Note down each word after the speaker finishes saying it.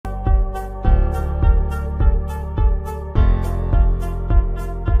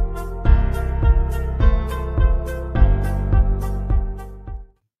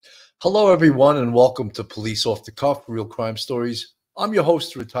Hello, everyone, and welcome to Police Off the Cuff, Real Crime Stories. I'm your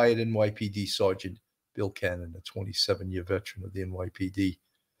host, retired NYPD Sergeant Bill Cannon, a 27-year veteran of the NYPD.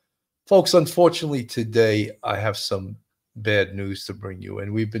 Folks, unfortunately, today I have some bad news to bring you,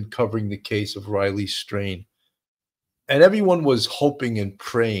 and we've been covering the case of Riley Strain. And everyone was hoping and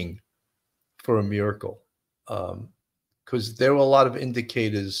praying for a miracle because there were a lot of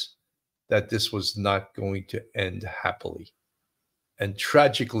indicators that this was not going to end happily. And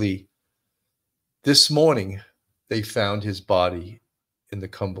tragically, this morning, they found his body in the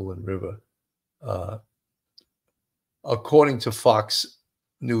Cumberland River. According to Fox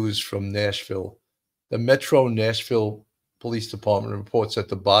News from Nashville, the Metro Nashville Police Department reports that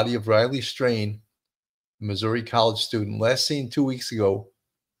the body of Riley Strain, a Missouri college student, last seen 2 weeks ago,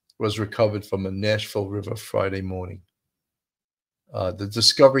 was recovered from a Nashville River Friday morning. The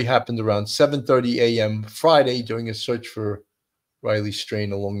discovery happened around 7:30 a.m. Friday during a search for Riley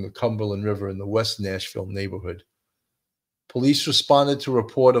Strain along the Cumberland River in the West Nashville neighborhood. Police responded to a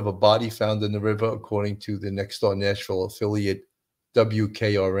report of a body found in the river, according to the Next Door Nashville affiliate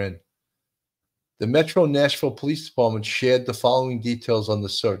WKRN. The Metro Nashville Police Department shared the following details on the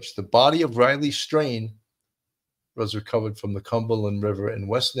search. The body of Riley Strain was recovered from the Cumberland River in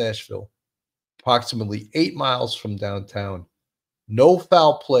West Nashville, approximately 8 miles from downtown. No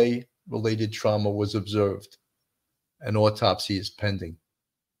foul play-related trauma was observed. An autopsy is pending.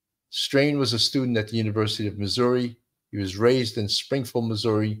 Strain was a student at the University of Missouri. He was raised in Springfield,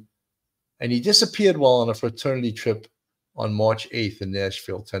 Missouri, and he disappeared while on a fraternity trip on March 8th in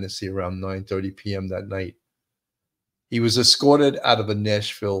Nashville, Tennessee, around 9:30 p.m. that night. He was escorted out of a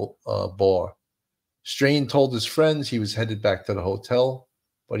Nashville bar. Strain told his friends he was headed back to the hotel,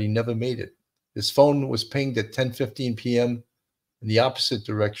 but he never made it. His phone was pinged at 10:15 p.m. in the opposite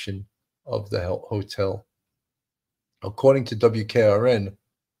direction of the hotel. According to WKRN,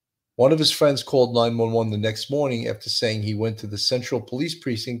 one of his friends called 911 the next morning after saying he went to the Central Police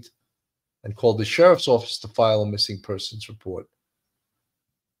Precinct and called the sheriff's office to file a missing persons report.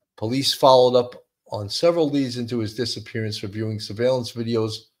 Police followed up on several leads into his disappearance, reviewing surveillance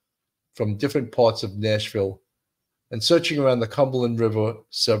videos from different parts of Nashville and searching around the Cumberland River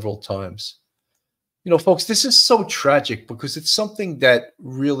several times. You know, folks, this is so tragic because it's something that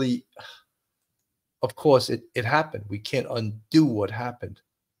really, of course, it happened. We can't undo what happened,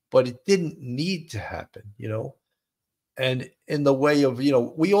 but it didn't need to happen, you know? And in the way of, you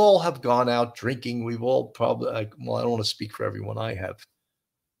know, we all have gone out drinking. We've all probably, well, I don't want to speak for everyone. I have.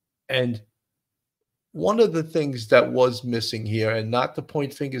 And one of the things that was missing here, and not to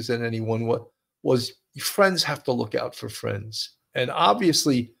point fingers at anyone, was friends have to look out for friends. And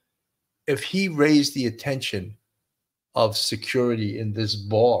obviously, if he raised the attention of security in this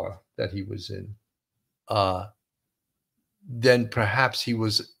bar that he was in, then perhaps he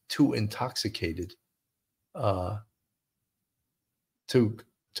was too intoxicated to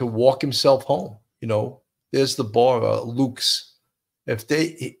walk himself home. You know, there's the bar, Luke's. If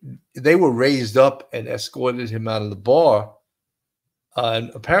they were raised up and escorted him out of the bar, and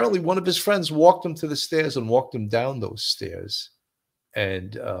apparently one of his friends walked him to the stairs and walked him down those stairs,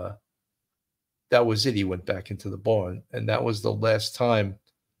 and that was it. He went back into the bar, and that was the last time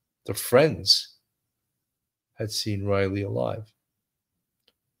the friends had seen Riley alive.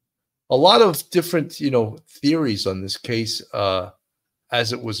 A lot of different, you know, theories on this case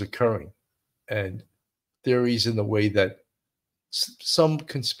as it was occurring, and theories in the way that some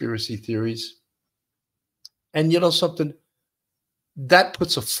conspiracy theories. And you know something? That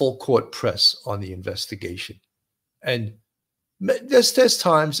puts a full court press on the investigation. And there's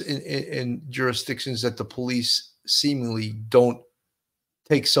times in jurisdictions that the police seemingly don't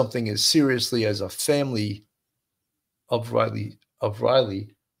take something as seriously as a family of Riley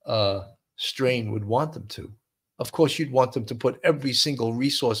Strain would want them to. Of course, you'd want them to put every single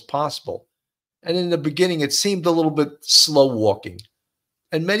resource possible. And in the beginning, it seemed a little bit slow walking.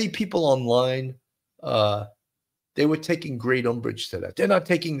 And many people online, they were taking great umbrage to that. They're not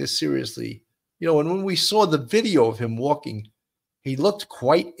taking this seriously. You know, and when we saw the video of him walking, he looked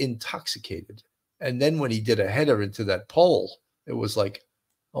quite intoxicated. And then when he did a header into that pole, it was like,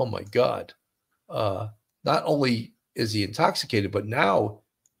 oh my God. Not only is he intoxicated, but now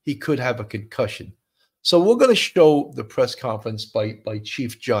he could have a concussion. So we're going to show the press conference by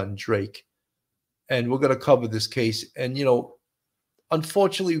Chief John Drake, and we're going to cover this case. And, you know,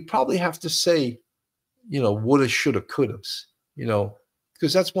 unfortunately, we probably have to say, you know, woulda, shoulda, couldas, you know,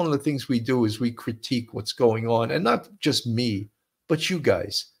 because that's one of the things we do is we critique what's going on. And not just me, but you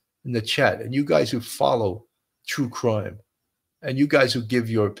guys in the chat, and you guys who follow true crime, and you guys who give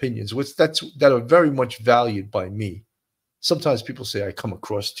your opinions, that are very much valued by me. Sometimes people say I come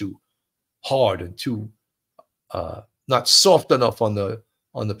across too hard and too not soft enough on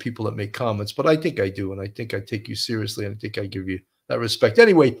the people that make comments, but I think I do, and I think I take you seriously, and I think I give you that respect.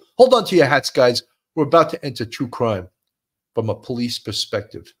 Anyway, hold on to your hats, guys. We're about to enter true crime from a police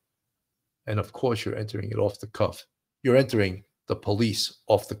perspective. And of course, you're entering it off the cuff. You're entering the police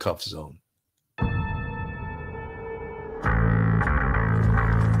off the cuff zone.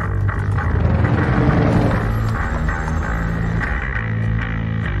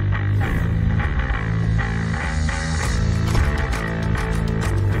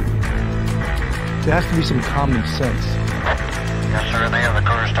 There has to be some common sense. Yes, sir. They have the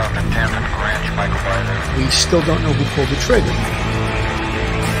car stopped at 10th and Ranch, Michael Whiteid. We still don't know who pulled the trigger.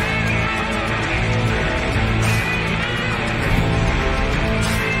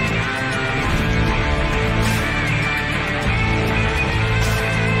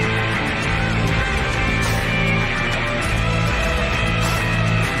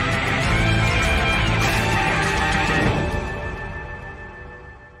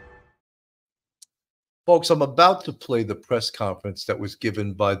 Folks, I'm about to play the press conference that was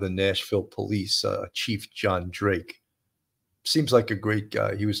given by the Nashville Police Chief John Drake. Seems like a great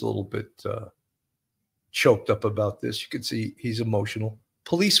guy. He was a little bit choked up about this. You can see he's emotional.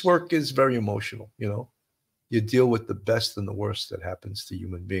 Police work is very emotional, you know. You deal with the best and the worst that happens to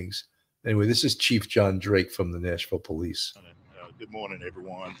human beings. Anyway, this is Chief John Drake from the Nashville Police. Good morning,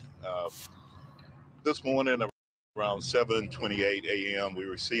 everyone. This morning, around 7:28 a.m., we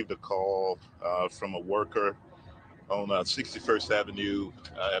received a call from a worker on 61st Avenue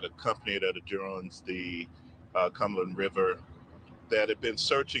at a company that adjoins the Cumberland River that had been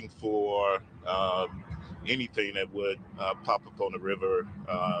searching for anything that would pop up on the river,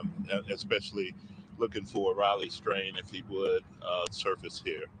 especially looking for a Riley strain if he would surface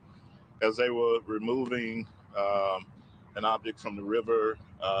here. As they were removing an object from the river,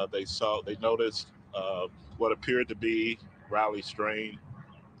 they noticed what appeared to be Riley strain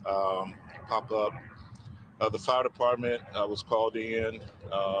pop up. The fire department was called in,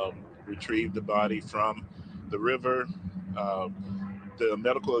 retrieved the body from the river. The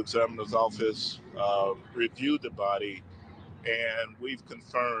medical examiner's office reviewed the body, and we've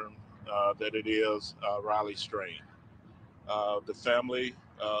confirmed that it is Riley strain. The family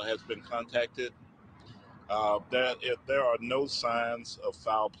has been contacted. There are no signs of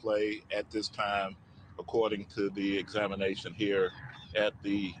foul play at this time, according to the examination here at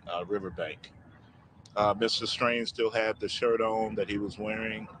the riverbank. Mr. Strain still had the shirt on that he was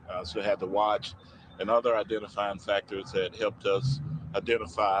wearing, still had the watch, and other identifying factors that helped us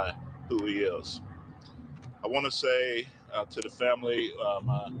identify who he is. I want to say to the family,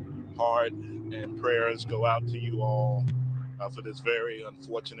 my heart and prayers go out to you all for this very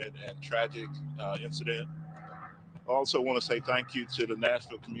unfortunate and tragic incident. I also want to say thank you to the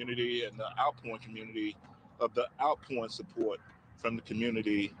Nashville community and the outpouring community of the outpouring support from the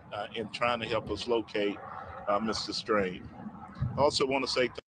community in trying to help us locate Mr. Strain. I also want to say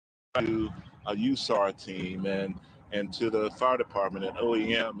thank you to a USAR team and to the fire department and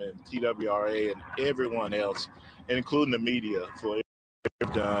OEM and TWRA and everyone else, and including the media for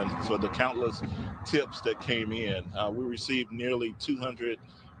done for the countless tips that came in. We received nearly 200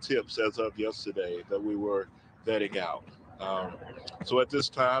 tips as of yesterday that we were vetting out. So at this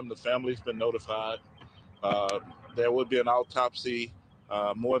time, the family's been notified. There will be an autopsy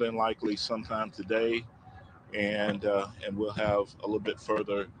more than likely sometime today, and we'll have a little bit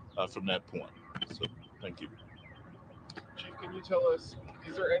further from that point. So thank you. Chief, can you tell us,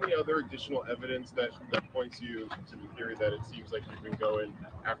 is there any other additional evidence that points you to the theory that it seems like you've been going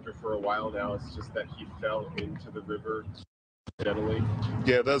after for a while now? It's just that he fell into the river accidentally?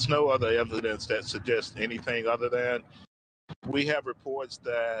 Yeah, there's no other evidence that suggests anything other than we have reports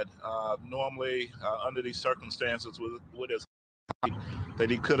that normally under these circumstances with his that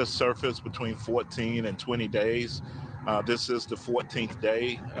he could have surfaced between 14 and 20 days. This is the 14th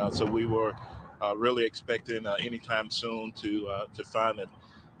day, so we were really expecting anytime soon to find it.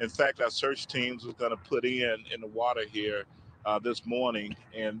 In fact, our search teams was going to put in the water here this morning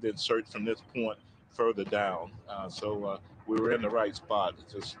and then search from this point further down. So we were in the right spot.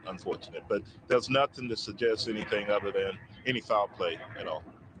 It's just unfortunate, but there's nothing to suggest anything other than any foul play at all.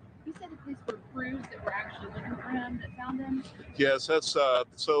 You said the police were crews that were actually looking for him that found him? Yes, that's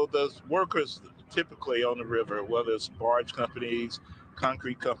so the workers typically on the river, whether it's barge companies,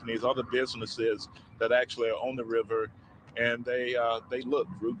 concrete companies, other businesses that actually are on the river, and they look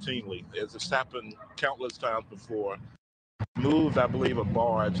routinely. It's happened countless times before. Moved, I believe, a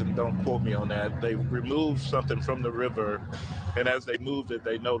barge, and don't quote me on that. They removed something from the river, and as they moved it,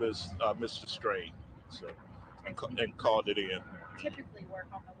 they noticed Mr. Strain, so and called it in. typically work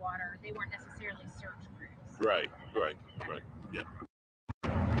on the water. They weren't necessarily search crews. Right.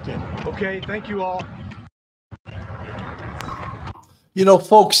 Yeah. Okay, thank you all. You know,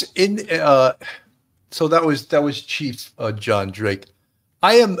 folks, so that was Chief John Drake.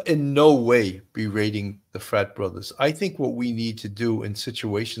 I am in no way berating the frat brothers. I think what we need to do in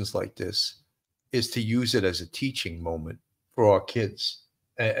situations like this is to use it as a teaching moment for our kids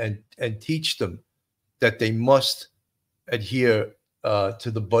and teach them that they must adhere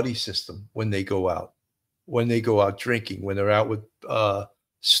to the buddy system when they go out drinking, when they're out with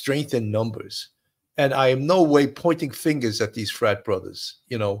strength in numbers. And I am no way pointing fingers at these frat brothers.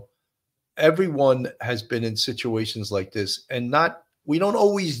 You know, everyone has been in situations like this, and we don't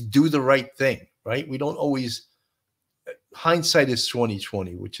always do the right thing, right? We don't always. Hindsight is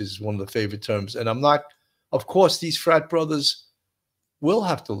 20/20, which is one of the favorite terms. And of course, these frat brothers will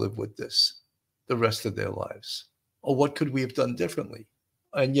have to live with this the rest of their lives. Or what could we have done differently?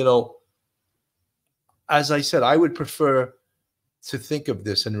 And, you know, as I said, I would prefer to think of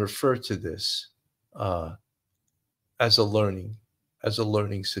this and refer to this as a learning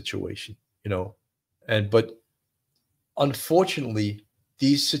situation, you know. But unfortunately,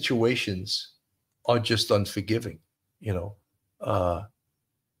 these situations are just unforgiving, you know.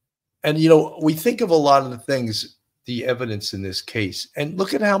 And, you know, we think of a lot of the things, the evidence in this case, and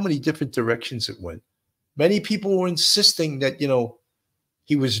look at how many different directions it went. Many people were insisting that, you know,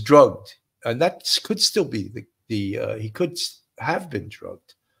 he was drugged, and that could still be he could have been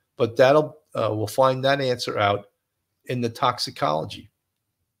drugged, but we'll find that answer out in the toxicology.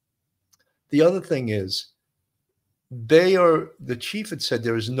 The other thing is, the chief had said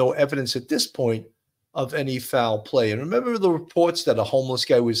there is no evidence at this point of any foul play. And remember the reports that a homeless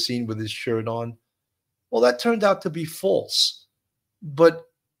guy was seen with his shirt on? Well, that turned out to be false. But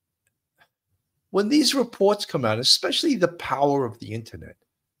when these reports come out, especially the power of the internet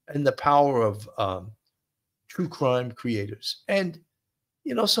and the power of true crime creators, and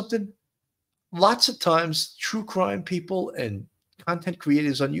you know something, lots of times true crime people and content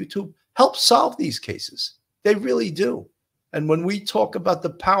creators on YouTube help solve these cases. They really do. And when we talk about the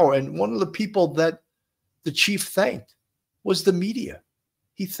power, and one of the people that the chief thanked was the media.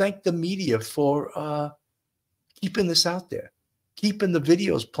 He thanked the media for keeping this out there, keeping the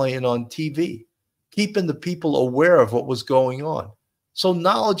videos playing on TV, keeping the people aware of what was going on. So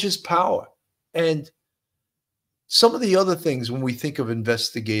knowledge is power. And some of the other things, when we think of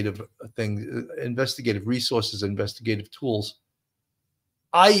investigative things, investigative resources, investigative tools,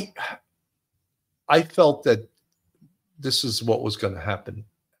 I felt that this is what was going to happen.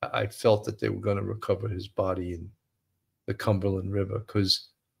 I felt that they were going to recover his body in the Cumberland River, because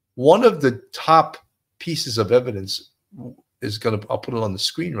one of the top pieces of evidence I'll put it on the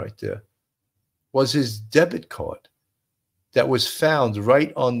screen right there, was his debit card that was found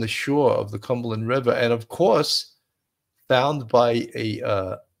right on the shore of the Cumberland River. And of course, found by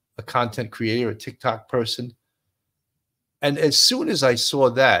a content creator, a TikTok person. And as soon as I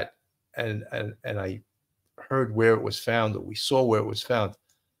saw that, and I heard where it was found, or we saw where it was found,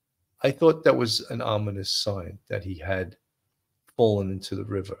 I thought that was an ominous sign that he had fallen into the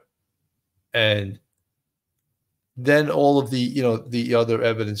river. And then all of the other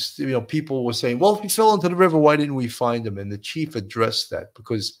evidence, people were saying, well, if he fell into the river, why didn't we find him? And the chief addressed that,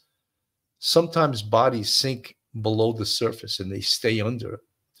 because sometimes bodies sink below the surface and they stay under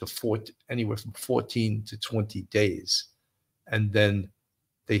anywhere from 14 to 20 days. And then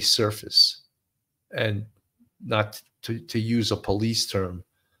they surface. And not to use a police term,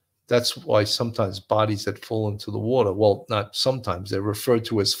 that's why sometimes bodies that fall into the water, well, not sometimes, they're referred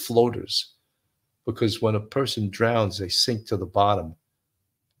to as floaters, because when a person drowns, they sink to the bottom.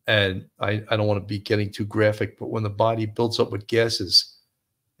 And I don't want to be getting too graphic, but when the body builds up with gases,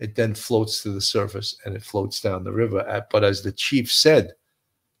 it then floats to the surface and it floats down the river. But as the chief said,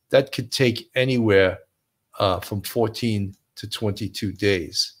 that could take anywhere from 14 to 22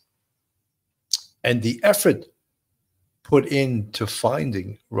 days. And the effort put into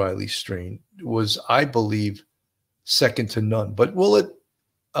finding Riley Strain was, I believe, second to none. But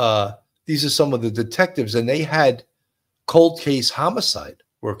these are some of the detectives, and they had cold case homicide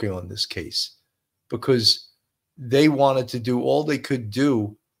working on this case, because they wanted to do all they could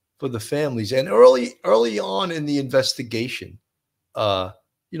do for the families. And early on in the investigation,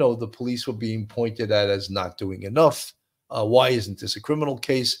 the police were being pointed at as not doing enough. Why isn't this a criminal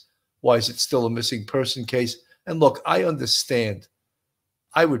case? Why is it still a missing person case? And look, I understand.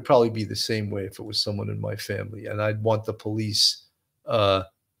 I would probably be the same way if it was someone in my family, and I'd want the police to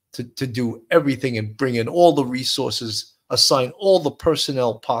do everything and bring in all the resources, assign all the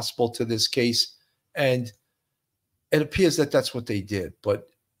personnel possible to this case. And it appears that that's what they did. But,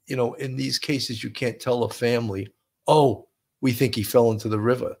 you know, in these cases, you can't tell a family, oh, we think he fell into the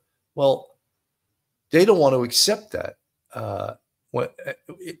river. Well, they don't want to accept that.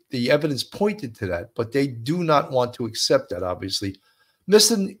 The evidence pointed to that, but they do not want to accept that, obviously.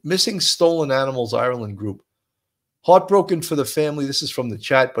 Missing Stolen Animals Ireland group. Heartbroken for the family. This is from the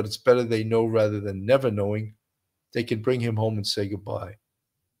chat, but it's better they know rather than never knowing. They can bring him home and say goodbye.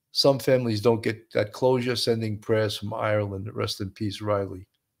 Some families don't get that closure. Sending prayers from Ireland. Rest in peace, Riley.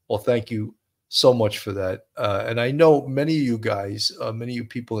 Well, thank you so much for that. And I know many of you guys, many of you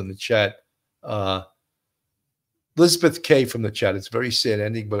people in the chat, Elizabeth K from the chat, it's a very sad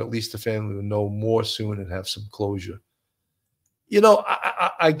ending, but at least the family will know more soon and have some closure. You know,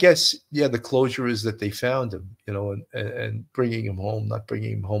 I guess, yeah, the closure is that they found him, you know, and bringing him home, not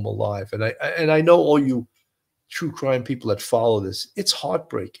bringing him home alive. And I know all you true crime people that follow this, it's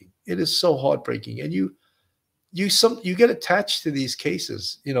heartbreaking. It is so heartbreaking. And you get attached to these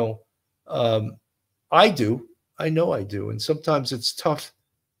cases, you know. I do. I know I do. And sometimes it's tough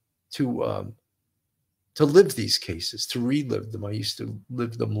to live these cases, to relive them. I used to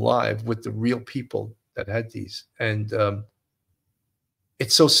live them live with the real people that had these. And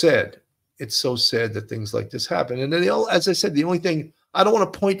it's so sad. It's so sad that things like this happen. And then, as I said, the only thing, I don't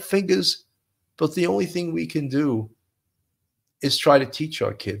want to point fingers, but the only thing we can do is try to teach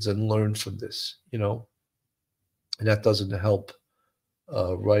our kids and learn from this, you know. And that doesn't help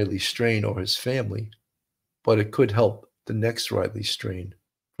Riley Strain or his family, but it could help the next Riley Strain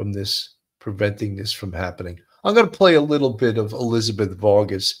from this, preventing this from happening. I'm going to play a little bit of Elizabeth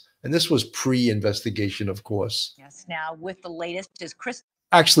Vargas, and this was pre-investigation, of course. Yes, now with the latest is Chris.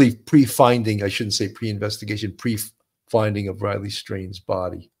 Actually, pre-finding, I shouldn't say pre-investigation, pre-finding of Riley Strain's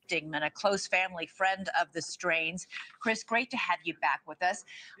body. Dingman, a close family friend of the Strains. Chris, great to have you back with us.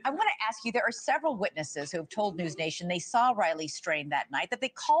 I want to ask you, there are several witnesses who have told News Nation they saw Riley Strain that night, that they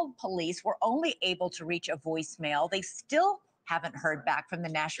called police, were only able to reach a voicemail. They still haven't heard back from the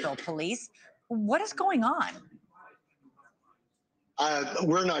Nashville police. What is going on?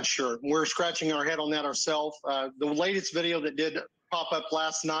 We're not sure. We're scratching our head on that ourselves. The latest video that did pop up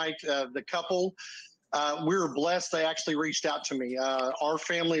last night, the couple, we were blessed. They actually reached out to me. Our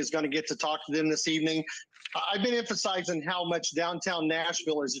family is going to get to talk to them this evening. I've been emphasizing how much downtown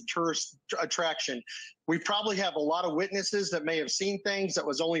Nashville is a tourist attraction. We probably have a lot of witnesses that may have seen things that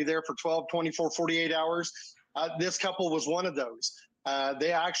was only there for 12, 24, 48 hours. This couple was one of those.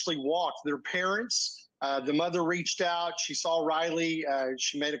 They actually walked. Their parents, the mother reached out. She saw Riley.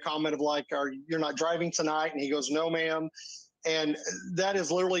 She made a comment of like, you're not driving tonight? And he goes, no, ma'am. And that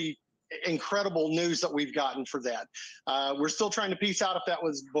is literally incredible news that we've gotten for that. We're still trying to piece out if that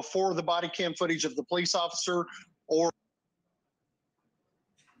was before the body cam footage of the police officer or.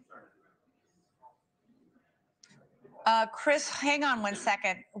 Chris, hang on one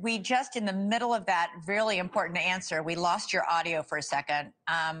second. We just, in the middle of that really important answer, we lost your audio for a second.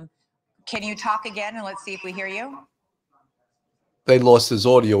 Can you talk again and let's see if we hear you? They lost his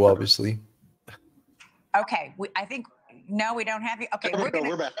audio, obviously. Okay, I think, no, we don't have you. Okay,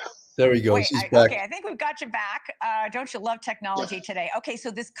 we're back. There he goes. Wait, He's back. Okay, I think we've got you back. Don't you love technology today? Okay,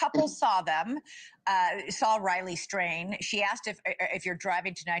 so this couple saw them, saw Riley Strain. She asked if you're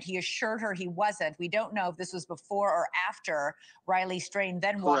driving tonight. He assured her he wasn't. We don't know if this was before or after Riley Strain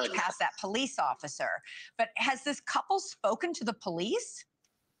then walked past that police officer. But has this couple spoken to the police?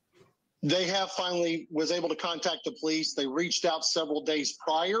 They have finally was able to contact the police. They reached out several days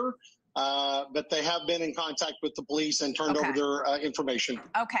prior. But they have been in contact with the police and turned over their information.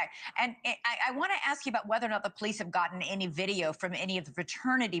 Okay. And I want to ask you about whether or not the police have gotten any video from any of the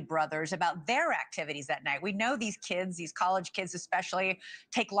fraternity brothers about their activities that night. We know these kids, these college kids especially,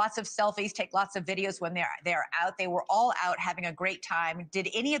 take lots of selfies, take lots of videos when they're out. They were all out having a great time. Did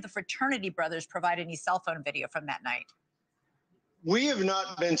any of the fraternity brothers provide any cell phone video from that night? We have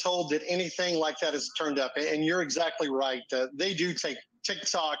not been told that anything like that has turned up. And you're exactly right. They do take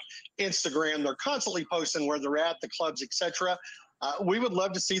TikTok, Instagram. They're constantly posting where they're at, the clubs, etc. We would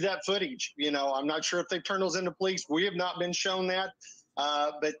love to see that footage. You know, I'm not sure if they've turned those into police. We have not been shown that.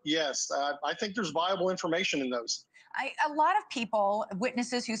 But yes, I think there's viable information in those. A lot of people,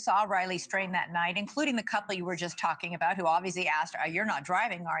 witnesses who saw Riley Strain that night, including the couple you were just talking about, who obviously asked, you're not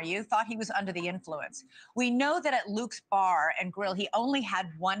driving, are you? Thought he was under the influence. We know that at Luke's Bar and Grill, he only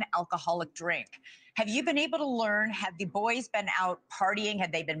had one alcoholic drink. Have you been able to learn, had the boys been out partying?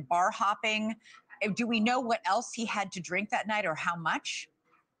 Had they been bar hopping? Do we know what else he had to drink that night or how much?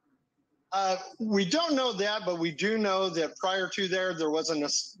 We don't know that, but we do know that prior to there was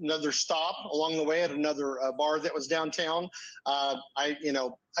another stop along the way at another bar that was downtown.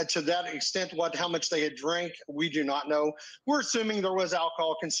 To that extent, how much they had drank, we do not know. We're assuming there was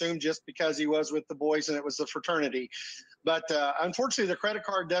alcohol consumed just because he was with the boys and it was the fraternity. But unfortunately, the credit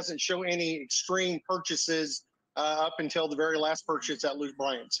card doesn't show any extreme purchases up until the very last purchase at Luke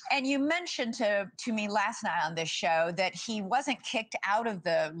Bryan's. And you mentioned to me last night on this show that he wasn't kicked out of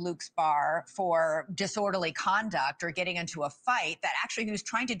the Luke's bar for disorderly conduct or getting into a fight, that actually he was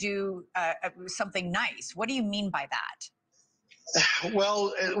trying to do something nice. What do you mean by that?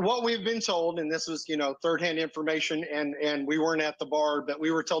 Well, what we've been told, and this was, third-hand information, and we weren't at the bar, but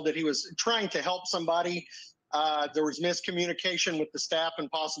we were told that he was trying to help somebody. There was miscommunication with the staff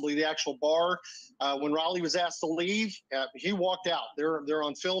and possibly the actual bar. When Riley was asked to leave, he walked out. They're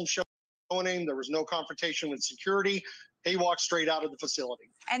on film showing him. There was no confrontation with security. He walked straight out of the facility.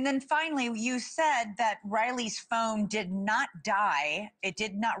 And then finally, you said that Riley's phone did not die. It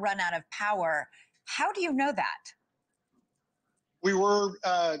did not run out of power. How do you know that? We were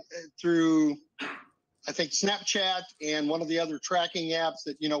through, I think, Snapchat and one of the other tracking apps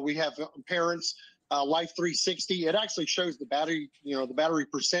that, we have parents, Life 360. It actually shows the battery, the battery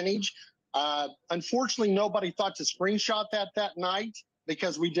percentage. Unfortunately, nobody thought to screenshot that night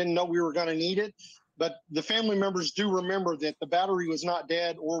because we didn't know we were going to need it. But the family members do remember that the battery was not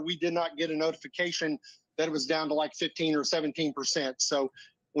dead, or we did not get a notification that it was down to like 15 or 17%. So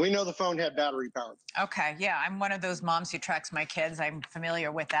we know the phone had battery power. Okay, yeah, I'm one of those moms who tracks my kids. I'm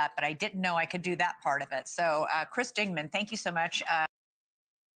familiar with that, but I didn't know I could do that part of it. So, Chris Dingman, thank you so much.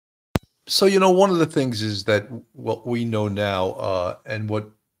 So, one of the things is that what we know now, and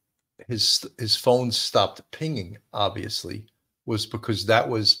what his phone stopped pinging, obviously, was because that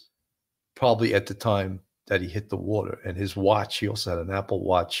was probably at the time that he hit the water. And his watch, he also had an Apple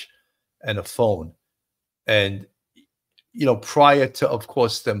Watch and a phone. And prior to, of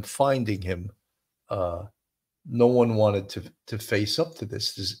course, them finding him, no one wanted to face up to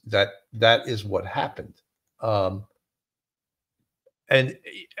this. That is what happened. And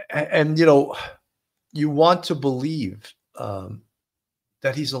you want to believe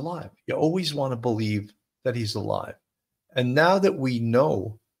that he's alive. You always want to believe that he's alive. And now that we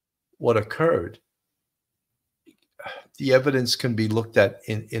know what occurred, the evidence can be looked at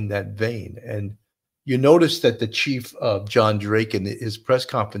in that vein. And you notice that the chief, John Drake, in his press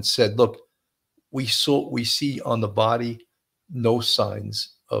conference said, look, we see on the body no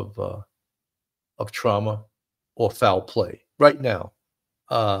signs of trauma or foul play right now.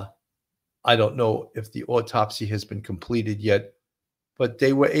 I don't know if the autopsy has been completed yet, but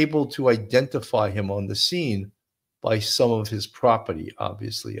they were able to identify him on the scene by some of his property,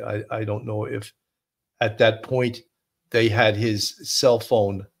 obviously. I don't know if at that point they had his cell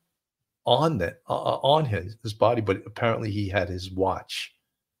phone on his body, but apparently he had his watch.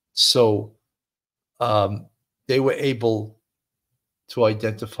 So they were able to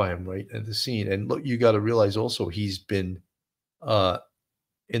identify him right at the scene. And look, you got to realize also he's been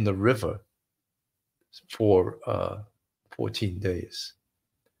in the river for 14 days.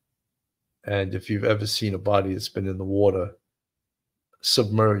 And if you've ever seen a body that's been in the water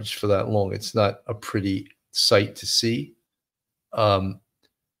submerged for that long, it's not a pretty sight to see.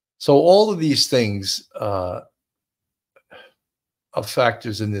 So all of these things are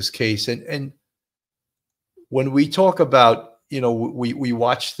factors in this case. And when we talk about, we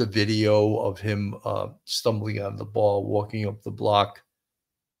watched the video of him stumbling out of the bar, walking up the block.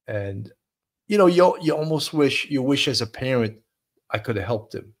 And, you almost wish as a parent, I could have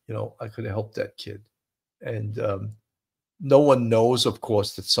helped him. I could have helped that kid. And no one knows, of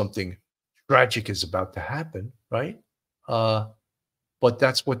course, that something tragic is about to happen, right? But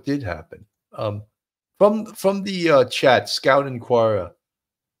that's what did happen. From the chat, Scout Inquirer,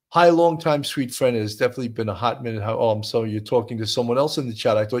 hi, longtime sweet friend. It has definitely been a hot minute. Oh, I'm sorry, you're talking to someone else in the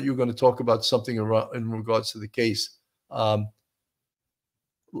chat. I thought you were going to talk about something in regards to the case.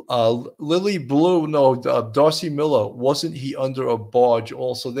 Lily Blue, no, Darcy Miller, wasn't he under a barge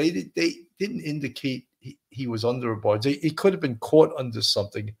also? They didn't indicate he was under a barge. He could have been caught under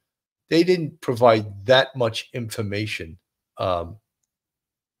something. They didn't provide that much information.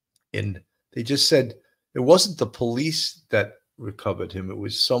 And they just said it wasn't the police that recovered him. It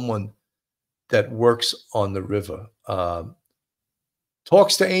was someone that works on the river.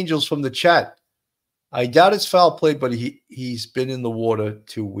 Talks to Angels from the chat. I doubt it's foul play, but he's been in the water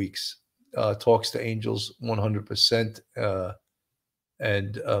 2 weeks. Talks to Angels 100%.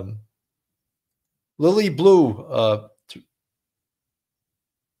 And Lily Blue.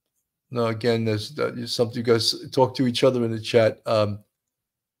 No, again, there's something you guys talk to each other in the chat.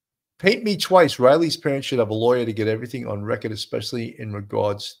 Paint me twice. Riley's parents should have a lawyer to get everything on record, especially in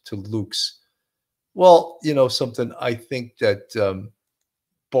regards to Luke's. Well, you know, something I think that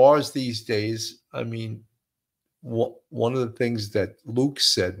bars these days, I mean, one of the things that Luke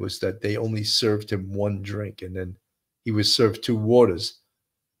said was that they only served him one drink and then he was served 2 waters.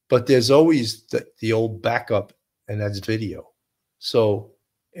 But there's always the old backup, and that's video. So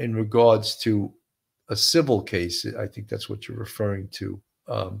in regards to a civil case, I think that's what you're referring to.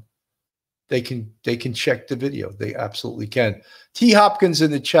 They can check the video. They absolutely can. T. Hopkins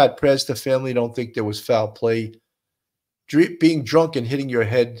in the chat, prayers to family. Don't think there was foul play. Being drunk and hitting your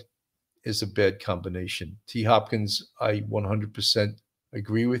head is a bad combination. T. Hopkins, I 100%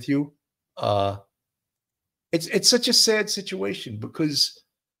 agree with you. It's such a sad situation because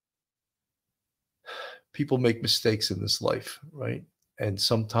people make mistakes in this life, right? And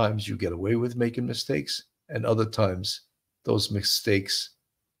sometimes you get away with making mistakes, and other times those mistakes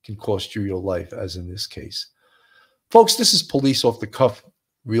can cost you your life, as in this case. Folks, this is Police Off the Cuff,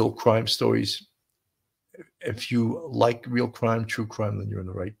 real crime stories. If you like real crime, true crime, then you're in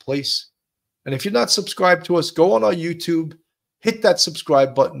the right place. And if you're not subscribed to us, go on our YouTube, hit that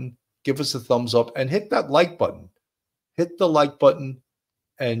subscribe button, give us a thumbs up, and hit that like button. Hit the like button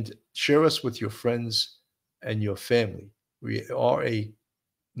and share us with your friends and your family. We are a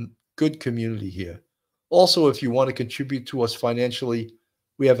good community here. Also, if you want to contribute to us financially,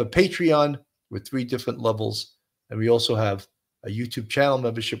 we have a Patreon with 3 different levels, and we also have a YouTube channel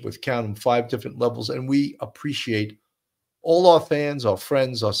membership with, count them, 5 different levels, and we appreciate all our fans, our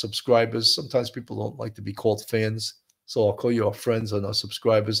friends, our subscribers. Sometimes people don't like to be called fans, so I'll call you our friends and our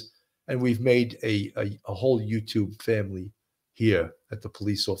subscribers. And we've made a whole YouTube family here at the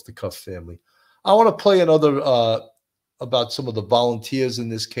Police Off the Cuff family. I want to play another about some of the volunteers in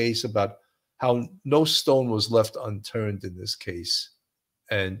this case, about how no stone was left unturned in this case.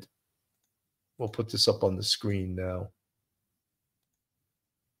 And we'll put this up on the screen now.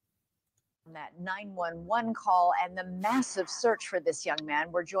 That 911 call and the massive search for this young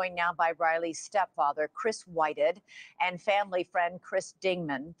man. We're joined now by Riley's stepfather, Chris Whiteid, and family friend, Chris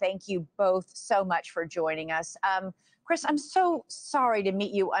Dingman. Thank you both so much for joining us. Chris, I'm so sorry to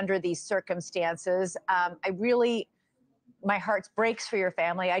meet you under these circumstances. My heart breaks for your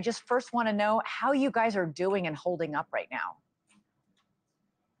family. I just first want to know how you guys are doing and holding up right now.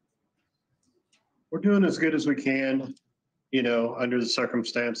 We're doing as good as we can, you know, under the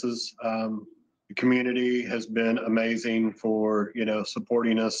circumstances. The community has been amazing for, you know,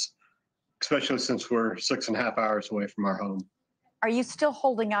 supporting us, especially since we're 6.5 hours away from our home. Are you still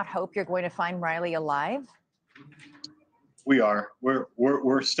holding out hope you're going to find Riley alive? We are.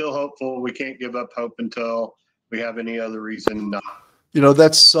 We're still hopeful. We can't give up hope until we have any other reason not. You know,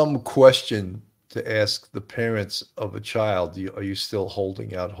 that's some question to ask the parents of a child. Are you still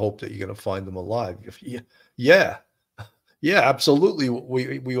holding out hope that you're going to find them alive? Yeah, absolutely.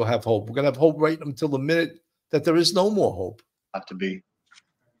 We will have hope. We're going to have hope right until the minute that there is no more hope. Not to be.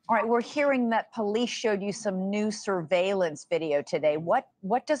 All right, we're hearing that police showed you some new surveillance video today. What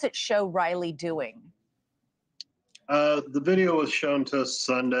does it show Riley doing? The video was shown to us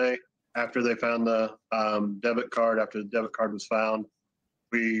Sunday after they found the debit card. After the debit card was found,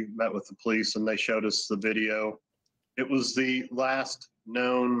 we met with the police and they showed us the video. It was the last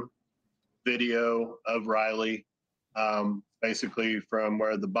known video of Riley, basically from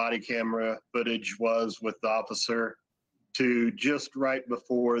where the body camera footage was with the officer to just right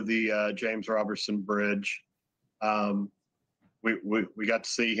before the James Robertson Bridge. We got to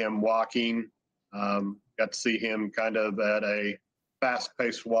see him walking, got to see him kind of at a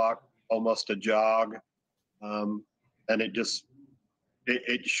fast-paced walk, almost a jog, and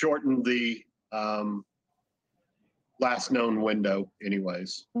it shortened the last known window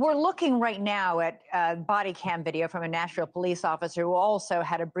anyways. We're looking right now at body cam video from a Nashville police officer who also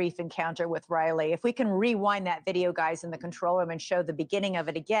had a brief encounter with Riley. If we can rewind that video, guys, in the control room and show the beginning of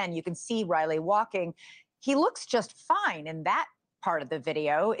it again, you can see Riley walking. He looks just fine in that part of the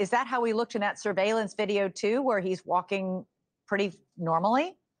video. Is that how he looked in that surveillance video too, where he's walking pretty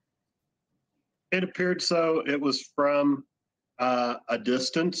normally? It appeared so. It was from a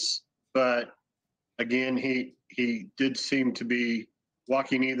distance, but again, he did seem to be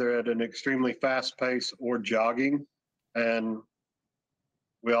walking either at an extremely fast pace or jogging. And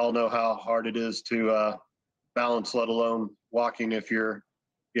we all know how hard it is to balance, let alone walking if you're,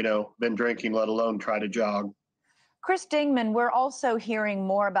 you know, been drinking, let alone try to jog. Chris Dingman, we're also hearing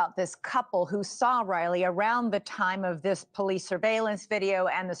more about this couple who saw Riley around the time of this police surveillance video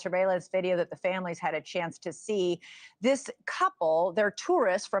and the surveillance video that the families had a chance to see. This couple, they're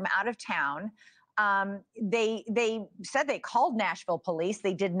tourists from out of town. They said they called Nashville police.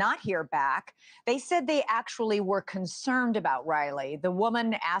 They did not hear back. They said they actually were concerned about Riley. The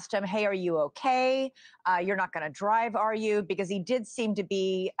woman asked him, "Hey, are you okay? You're not going to drive, are you?" Because he did seem to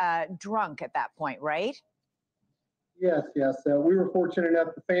be drunk at that point, right? Yes, yes. We were fortunate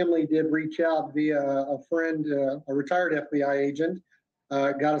enough, the family did reach out via a friend, a retired FBI agent,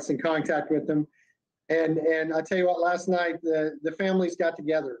 got us in contact with them. And I tell you what, last night, the families got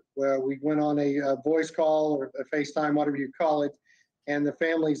together. We went on a voice call or a FaceTime, whatever you call it, and the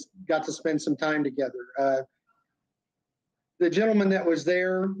families got to spend some time together. The gentleman that was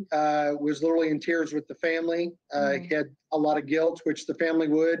there was literally in tears with the family. He had a lot of guilt, which the family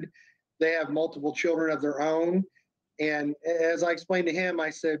would. They have multiple children of their own. And as I explained to him, I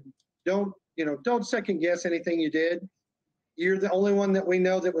said, don't second guess anything you did. You're the only one that we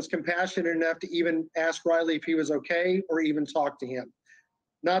know that was compassionate enough to even ask Riley if he was okay or even talk to him.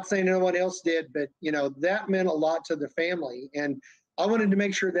 Not saying no one else did, but, that meant a lot to the family. And I wanted to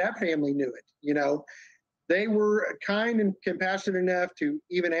make sure that family knew it. They were kind and compassionate enough to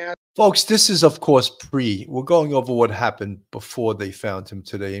even ask. Folks, this is, of course, we're going over what happened before they found him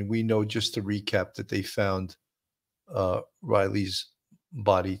today. And we know, just to recap, that they found Riley's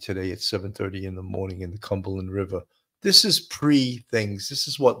body today at 7:30 in the morning in the Cumberland River. This is things. This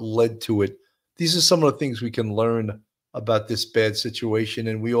is what led to it. These are some of the things we can learn about this bad situation.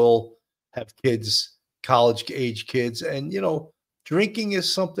 And we all have kids, college-age kids. And, drinking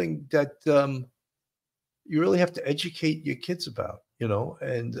is something that you really have to educate your kids about,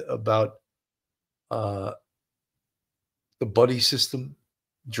 and about the buddy system,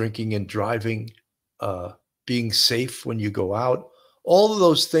 drinking and driving, being safe when you go out. All of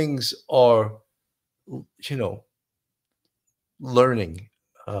those things are, learning,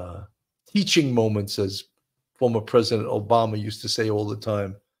 teaching moments, as former President Obama used to say all the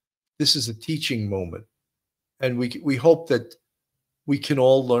time. This is a teaching moment. And we hope that we can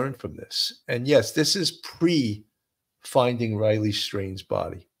all learn from this. And yes, this is finding Riley Strain's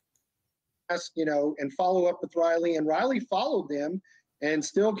body. And follow up with Riley. And Riley followed them and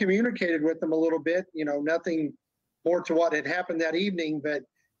still communicated with them a little bit, nothing more to what had happened that evening, but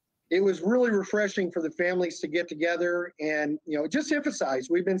it was really refreshing for the families to get together and, just emphasize,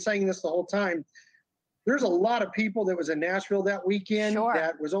 we've been saying this the whole time. There's a lot of people that was in Nashville that weekend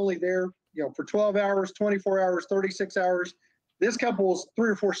that was only there, for 12 hours, 24 hours, 36 hours. This couple was 3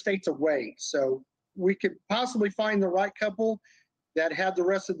 or 4 states away. So we could possibly find the right couple that had the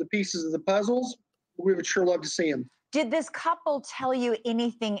rest of the pieces of the puzzles. We would sure love to see them. Did this couple tell you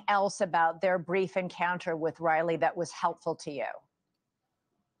anything else about their brief encounter with Riley that was helpful to you?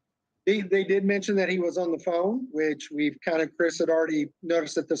 They did mention that he was on the phone, which Chris had already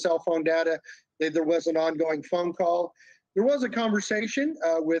noticed that the cell phone data, there was an ongoing phone call. There was a conversation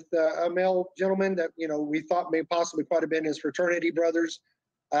with a male gentleman that, we thought may possibly quite have been his fraternity brothers.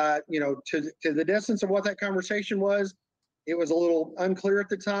 To the distance of what that conversation was, it was a little unclear at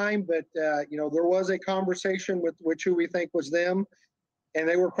the time, but, there was a conversation with who we think was them. And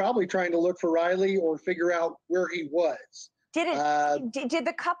they were probably trying to look for Riley or figure out where he was. Did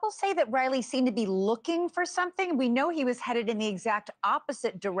the couple say that Riley seemed to be looking for something? We know he was headed in the exact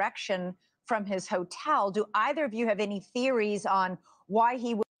opposite direction from his hotel. Do either of you have any theories on why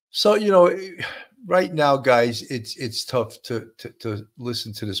he would? So, right now, guys, it's tough to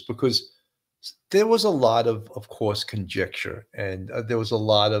listen to this because there was a lot of course, conjecture, and there was a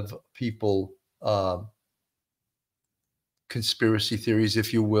lot of people, conspiracy theories,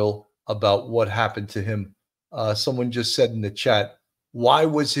 if you will, about what happened to him. Someone just said in the chat, why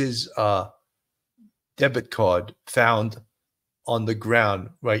was his debit card found on the ground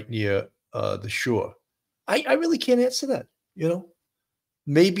right near the shore? I really can't answer that,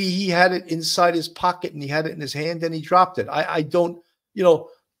 Maybe he had it inside his pocket and he had it in his hand and he dropped it. I don't,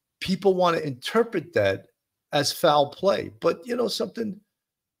 people want to interpret that as foul play, but something,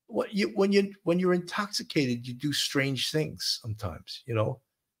 when you're intoxicated, you do strange things sometimes,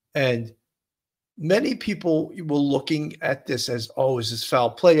 and many people were looking at this as, is this foul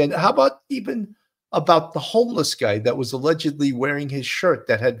play? And how about even about the homeless guy that was allegedly wearing his shirt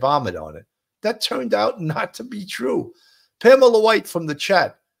that had vomit on it? That turned out not to be true. Pamela White from the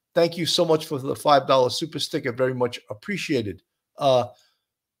chat, thank you so much for the $5 super sticker. Very much appreciated.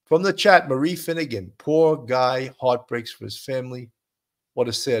 From the chat, Marie Finnegan, poor guy, heart breaks for his family. What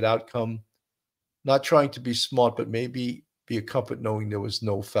a sad outcome. Not trying to be smart, but maybe be a comfort knowing there was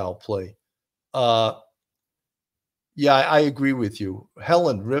no foul play. Yeah, I agree with you.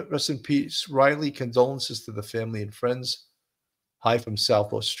 Helen, rest in peace. Riley, condolences to the family and friends. Hi from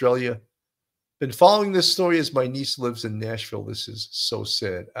South Australia. Been following this story as my niece lives in Nashville. This is so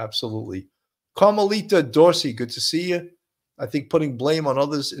sad. Absolutely. Carmelita Dorsey, good to see you. I think putting blame on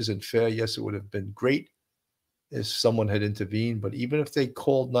others isn't fair. Yes, it would have been great if someone had intervened, but even if they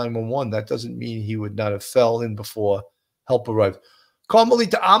called 911, that doesn't mean he would not have fell in before help arrived.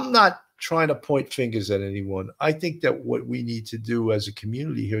 Carmelita, I'm not trying to point fingers at anyone. I think that what we need to do as a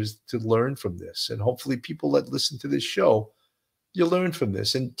community here is to learn from this. And hopefully people that listen to this show, you learn from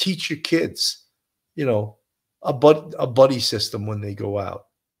this and teach your kids, you know, a buddy system when they go out.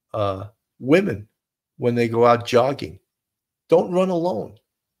 Women, when they go out jogging, don't run alone,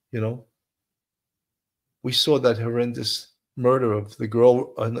 you know. We saw that horrendous murder of the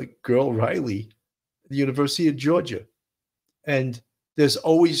girl Riley at the University of Georgia. And there's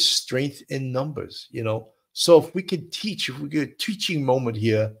always strength in numbers, you know. So if we could teach, if we get a teaching moment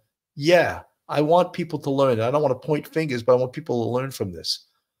here, yeah, I want people to learn. I don't want to point fingers, but I want people to learn from this.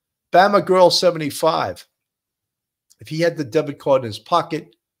 Bama Girl 75. If he had the debit card in his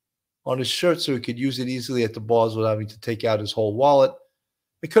pocket, on his shirt, so he could use it easily at the bars without having to take out his whole wallet,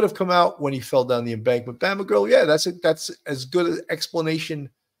 it could have come out when he fell down the embankment. Bama Girl, yeah, that's as good an explanation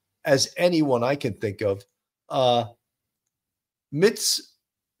as anyone I can think of. Miss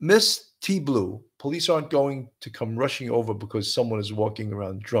T Blue, police aren't going to come rushing over because someone is walking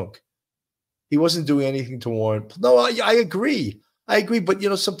around drunk. He wasn't doing anything to warrant. No, I agree. I agree. But you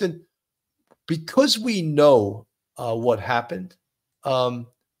know something, because we know what happened,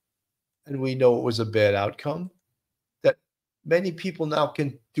 and we know it was a bad outcome, that many people now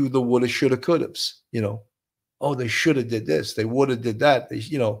can do the woulda, shoulda, couldas. You know, oh, they shoulda did this, they woulda did that. They,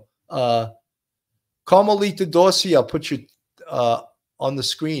 you know, Carmelita Dorsey, I'll put you on the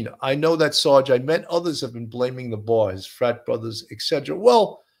screen. I know that, Sarge. I meant others have been blaming the bar, his frat brothers, etc.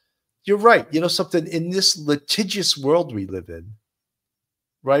 Well, you're right. You know something, in this litigious world we live in,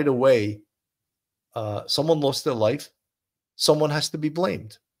 right away, someone lost their life, someone has to be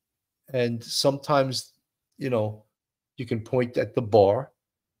blamed. And sometimes, you know, you can point at the bar,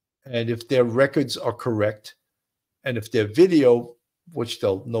 and if their records are correct, and if their video, which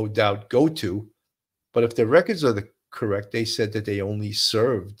they'll no doubt go to, but if their records are correct, they said that they only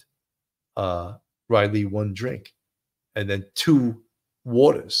served Riley one drink and then 2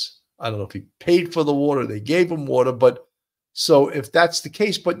 waters. I don't know if he paid for the water, they gave him water, but so if that's the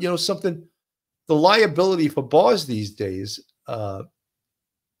case, but you know something, the liability for bars these days,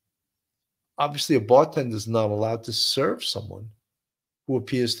 obviously, a bartender is not allowed to serve someone who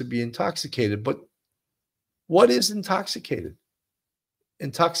appears to be intoxicated. But what is intoxicated?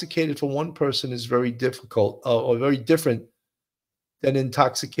 Intoxicated for one person is very difficult or very different than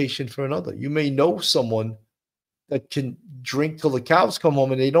intoxication for another. You may know someone that can drink till the cows come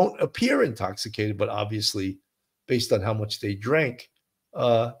home and they don't appear intoxicated, but obviously, based on how much they drank,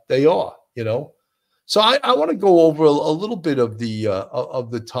 they are. You know, so I want to go over a little bit of the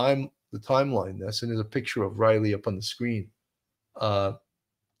timeline. This, and there's a picture of Riley up on the screen.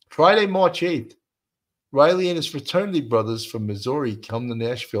 Friday, March 8th, Riley and his fraternity brothers from Missouri come to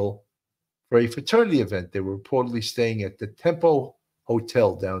Nashville for a fraternity event. They were reportedly staying at the Tempo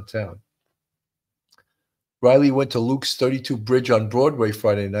Hotel downtown. Riley went to Luke's 32 Bridge on Broadway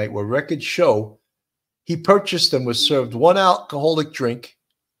Friday night, where records show he purchased and was served one alcoholic drink,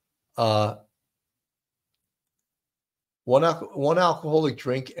 one alcoholic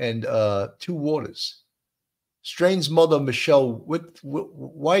drink and 2 waters. Strain's mother, Michelle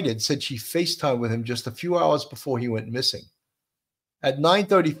Whiteid, said she FaceTimed with him just a few hours before he went missing. At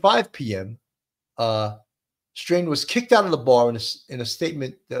 9:35 p.m., Strain was kicked out of the bar. In a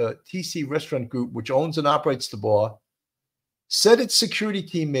statement, the TC Restaurant Group, which owns and operates the bar, said its security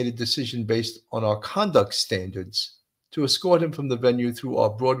team made a decision based on our conduct standards to escort him from the venue through our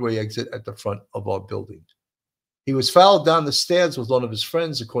Broadway exit at the front of our building. He was followed down the stairs with one of his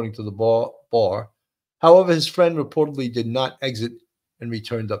friends, according to the bar. However, his friend reportedly did not exit and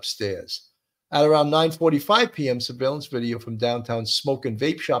returned upstairs. At around 9:45 p.m., surveillance video from downtown's Smoke and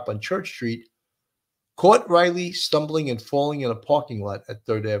Vape Shop on Church Street caught Riley stumbling and falling in a parking lot at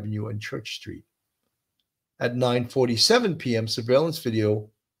 3rd Avenue and Church Street. At 9:47 p.m., surveillance video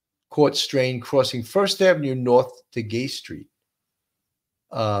caught Strain crossing 1st Avenue North to Gay Street.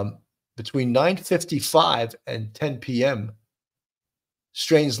 Between 9:55 and 10 p.m.,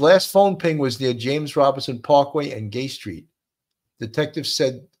 Strain's last phone ping was near James Robinson Parkway and Gay Street. Detectives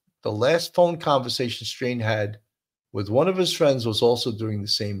said the last phone conversation Strain had with one of his friends was also during the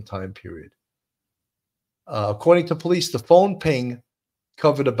same time period. According to police, the phone ping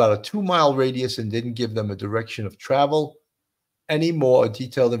covered about a 2-mile radius and didn't give them a direction of travel, any more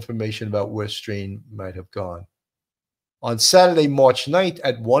detailed information about where Strain might have gone. On Saturday, March 9th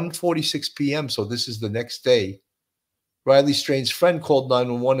at 1:46 p.m., so this is the next day, Riley Strain's friend called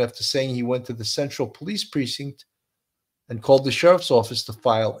 911 after saying he went to the Central Police Precinct and called the sheriff's office to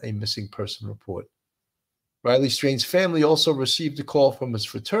file a missing person report. Riley Strain's family also received a call from his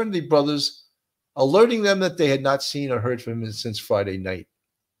fraternity brothers, alerting them that they had not seen or heard from him since Friday night.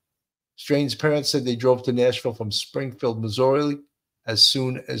 Strain's parents said they drove to Nashville from Springfield, Missouri, as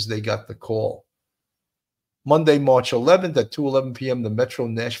soon as they got the call. Monday, March 11th at 2:11 p.m., the Metro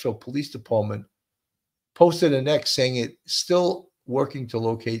Nashville Police Department posted an X saying it's still working to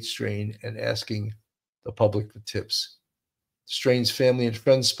locate Strain and asking the public for tips. Strain's family and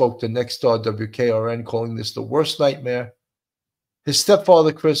friends spoke to Nexstar WKRN, calling this the worst nightmare. His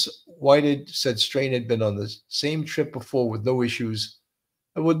stepfather, Chris Whiteid, said Strain had been on the same trip before with no issues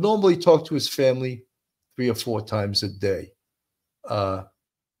and would normally talk to his family 3 or 4 times a day.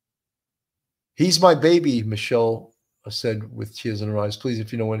 He's my baby, Michelle said with tears in her eyes. Please,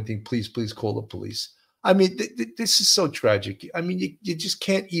 if you know anything, please call the police. I mean, this is so tragic. I mean, you just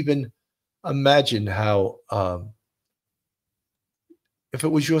can't even imagine how, if it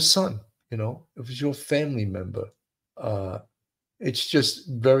was your son, if it was your family member, it's just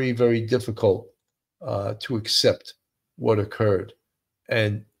very, very difficult to accept what occurred.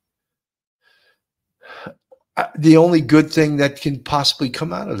 And the only good thing that can possibly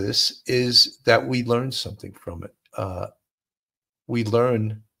come out of this is that we learn something from it. We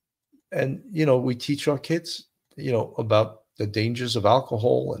learn, and we teach our kids, about the dangers of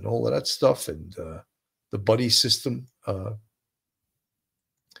alcohol and all of that stuff, and the buddy system.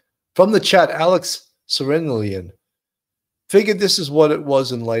 From the chat, Alex Serenilian figured this is what it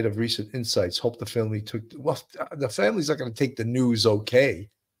was in light of recent insights. Hope the family the family's not going to take the news okay.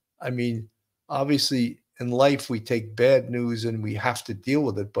 I mean, obviously in life we take bad news and we have to deal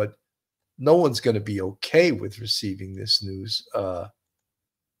with it, but no one's going to be okay with receiving this news.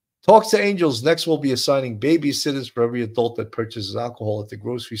 Talk to Angels. Next, we'll be assigning babysitters for every adult that purchases alcohol at the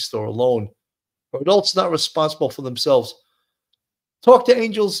grocery store alone. For adults not responsible for themselves. Talk to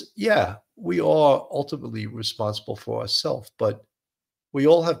Angels. Yeah, we are ultimately responsible for ourselves, but we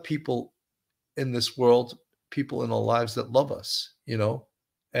all have people in this world, people in our lives that love us,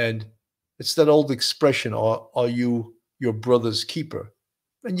 and it's that old expression, are you your brother's keeper?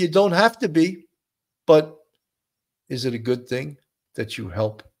 And you don't have to be, but is it a good thing that you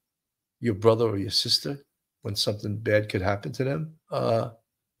help your brother or your sister when something bad could happen to them?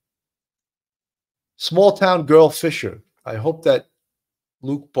 Small town girl Fisher. I hope that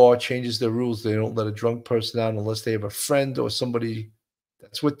Luke Bar changes their rules. They don't let a drunk person out unless they have a friend or somebody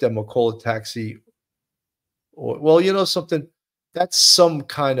that's with them, or call a taxi. Or, well, something that's some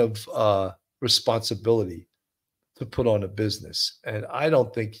kind of responsibility to put on a business. And I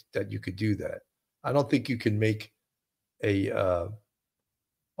don't think that you could do that. I don't think you can make a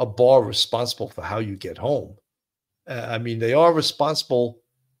bar responsible for how you get home. I mean, they are responsible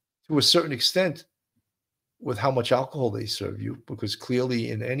to a certain extent with how much alcohol they serve you, because clearly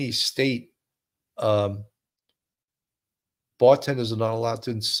in any state, bartenders are not allowed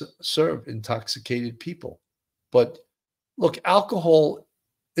to serve intoxicated people. But look, alcohol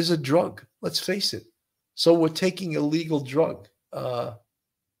is a drug. Let's face it. So we're taking a legal drug.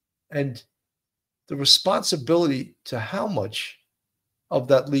 And the responsibility to how much of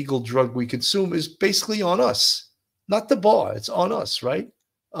that legal drug we consume is basically on us, not the bar. It's on us, right?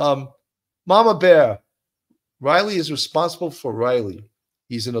 Mama Bear, Riley is responsible for Riley.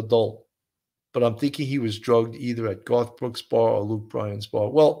 He's an adult, but I'm thinking he was drugged either at Garth Brooks' bar or Luke Bryan's bar.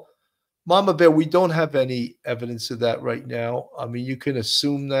 Well, Mama Bear, we don't have any evidence of that right now. I mean, you can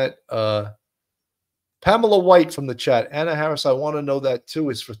assume that. Pamela White from the chat. Anna Harris, I want to know that too.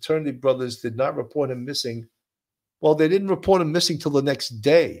 His fraternity brothers did not report him missing. Well, they didn't report him missing till the next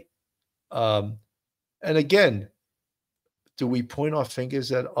day. And again, do we point our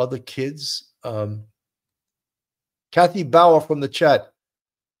fingers at other kids? Kathy Bauer from the chat.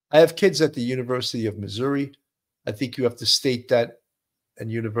 I have kids at the University of Missouri. I think you have to state that.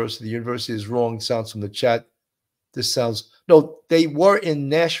 And university. The university is wrong. Sounds from the chat. This sounds, no, they were in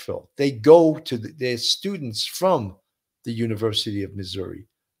Nashville. They go to their students from the University of Missouri.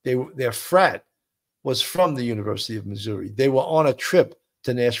 Their frat was from the University of Missouri. They were on a trip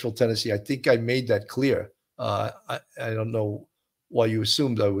to Nashville, Tennessee. I think I made that clear. I don't know why you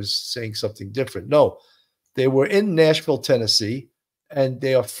assumed I was saying something different. No, they were in Nashville, Tennessee, and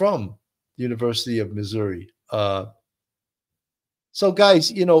they are from the University of Missouri. So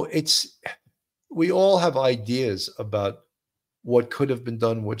guys, we all have ideas about what could have been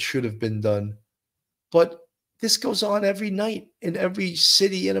done, what should have been done. But this goes on every night in every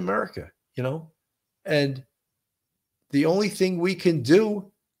city in America, And the only thing we can do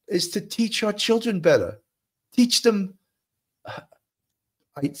is to teach our children better. Teach them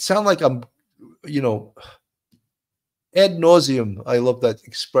I sound like I'm, you know, ad nauseum. I love that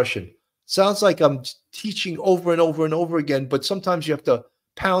expression. Sounds like I'm teaching over and over and over again, but sometimes you have to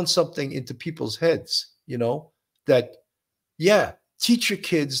pound something into people's heads, you know, that, yeah, teach your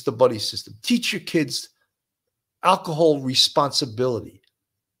kids the buddy system, teach your kids alcohol responsibility,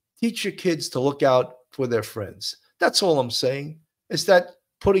 teach your kids to look out for their friends. That's all I'm saying. Is that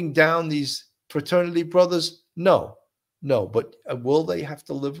putting down these fraternity brothers? No, no. But will they have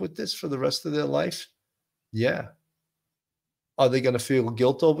to live with this for the rest of their life? Yeah. Are they going to feel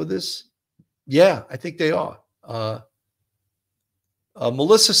guilt over this? Yeah, I think they are.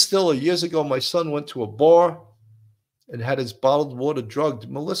 Melissa Stiller, years ago, my son went to a bar and had his bottled water drugged.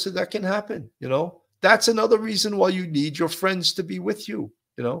 Melissa, that can happen, you know? That's another reason why you need your friends to be with you,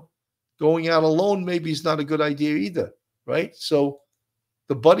 you know? Going out alone maybe is not a good idea either, right? So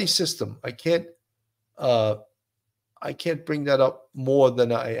the buddy system, I can't bring that up more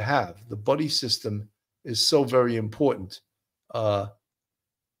than I have. The buddy system is so very important.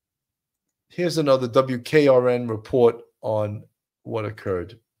 Here's another WKRN report on what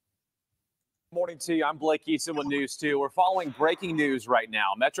occurred. Morning to you. I'm Blake Easton with News 2. We're following breaking news right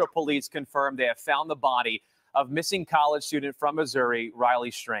now. Metro Police confirmed they have found the body of missing college student from Missouri,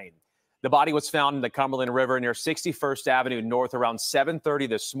 Riley Strain. The body was found in the Cumberland River near 61st Avenue North around 7:30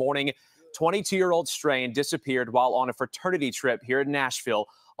 this morning. 22-year-old Strain disappeared while on a fraternity trip here in Nashville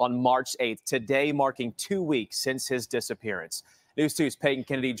on March 8th, today marking 2 weeks since his disappearance. News 2's Peyton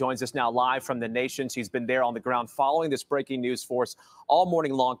Kennedy joins us now live from the nation. She's been there on the ground following this breaking news for us all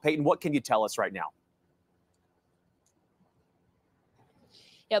morning long. Peyton, what can you tell us right now?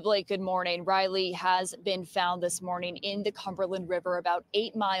 Yeah, Blake, good morning. Riley has been found this morning in the Cumberland River about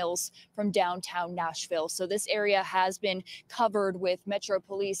 8 miles from downtown Nashville. So this area has been covered with Metro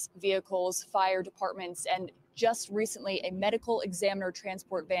Police vehicles, fire departments, and just recently a medical examiner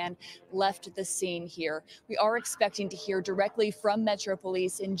transport van left the scene here. We are expecting to hear directly from Metro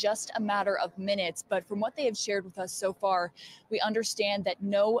Police in just a matter of minutes, but from what they have shared with us so far, we understand that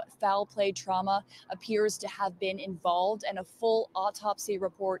no foul play trauma appears to have been involved and a full autopsy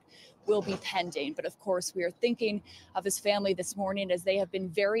report will be pending. But of course, we are thinking of his family this morning as they have been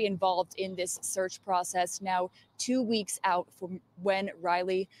very involved in this search process now 2 weeks out from when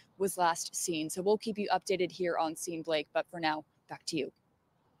Riley was last seen. So we'll keep you updated here on Scene, Blake. But for now, back to you.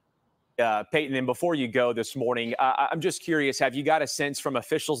 Peyton, and before you go this morning, I'm just curious, have you got a sense from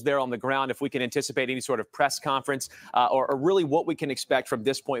officials there on the ground if we can anticipate any sort of press conference or really what we can expect from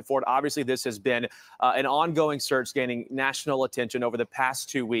this point forward? Obviously, this has been an ongoing search gaining national attention over the past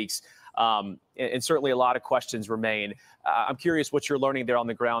 2 weeks, and certainly a lot of questions remain. I'm curious what you're learning there on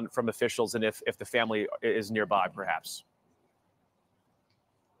the ground from officials and if the family is nearby, perhaps.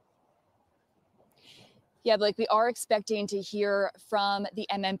 Yeah, Blake, we are expecting to hear from the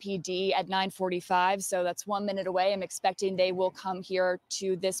MMPD at 9:45, so that's 1 minute away. I'm expecting they will come here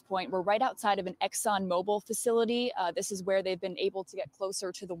to this point. We're right outside of an ExxonMobil facility. This is where they've been able to get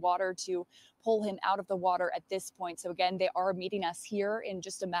closer to the water to pull him out of the water at this point. So again, they are meeting us here in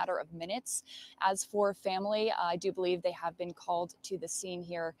just a matter of minutes. As for family, I do believe they have been called to the scene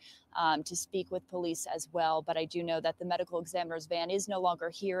here to speak with police as well. But I do know that the medical examiner's van is no longer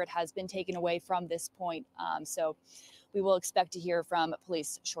here. It has been taken away from this point. So we will expect to hear from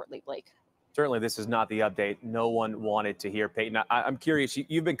police shortly, Blake. Certainly, this is not the update no one wanted to hear, Peyton. I'm curious,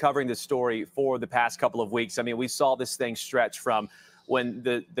 you've been covering this story for the past couple of weeks. I mean, we saw this thing stretch from when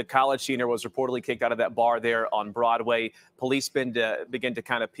the college senior was reportedly kicked out of that bar there on Broadway. Police begin to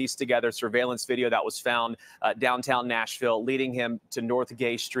kind of piece together surveillance video that was found downtown Nashville, leading him to North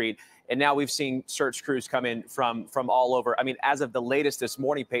Gay Street. And now we've seen search crews come in from all over. I mean, as of the latest this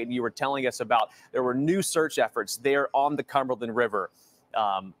morning, Peyton, you were telling us about there were new search efforts there on the Cumberland River,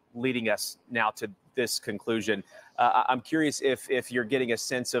 leading us now to this conclusion. I'm curious if you're getting a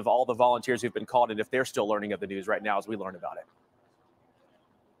sense of all the volunteers who've been called and if they're still learning of the news right now as we learn about it.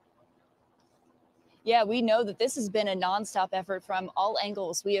 Yeah, we know that this has been a nonstop effort from all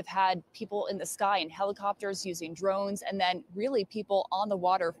angles. We have had people in the sky in helicopters using drones, and then really people on the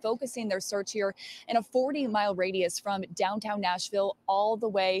water focusing their search here in a 40-mile radius from downtown Nashville all the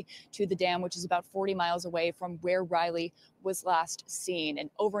way to the dam, which is about 40 miles away from where Riley was last seen. And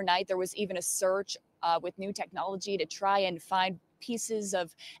overnight, there was even a search with new technology to try and find pieces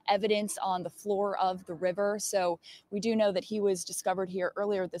of evidence on the floor of the river. So we do know that he was discovered here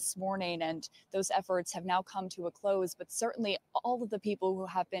earlier this morning, and those efforts have now come to a close. But certainly all of the people who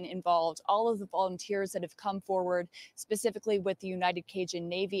have been involved, all of the volunteers that have come forward, specifically with the United Cajun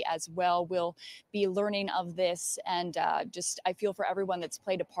Navy as well, will be learning of this. And I feel for everyone that's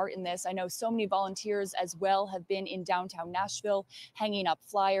played a part in this. I know so many volunteers as well have been in downtown Nashville, hanging up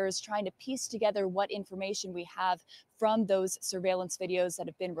flyers, trying to piece together what information we have from those surveillance videos that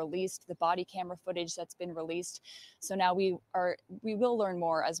have been released, the body camera footage that's been released. So now we will learn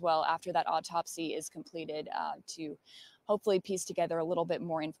more as well after that autopsy is completed, to hopefully piece together a little bit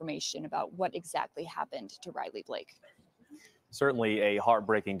more information about what exactly happened to Riley Blake. Certainly a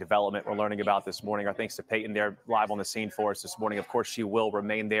heartbreaking development we're learning about this morning. Our thanks to Peyton there live on the scene for us this morning. Of course, she will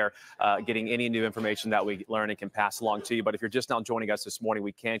remain there, getting any new information that we learn and can pass along to you. But if you're just now joining us this morning,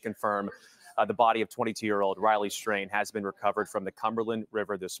 we can confirm the body of 22-year-old Riley Strain has been recovered from the Cumberland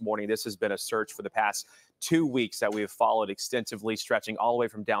River this morning. This has been a search for the past 2 weeks that we have followed extensively, stretching all the way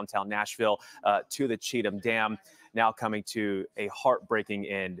from downtown Nashville to the Cheatham Dam, now coming to a heartbreaking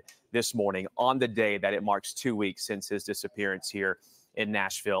end this morning on the day that it marks 2 weeks since his disappearance here in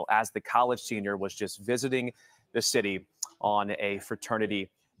Nashville, as the college senior was just visiting the city on a fraternity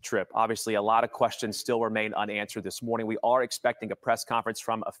trip. Obviously, a lot of questions still remain unanswered this morning. We are expecting a press conference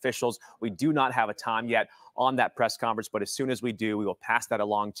from officials. We do not have a time yet on that press conference, but as soon as we do, we will pass that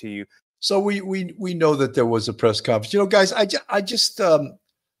along to you. So we know that there was a press conference. You know, guys, I'm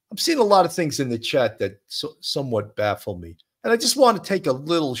seeing a lot of things in the chat that somewhat baffle me. And I just want to take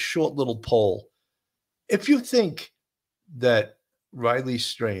a short little poll. If you think that Riley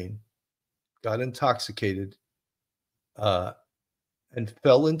Strain got intoxicated and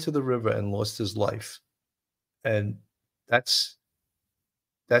fell into the river and lost his life, and that's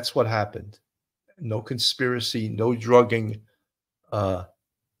what happened. No conspiracy, no drugging. Put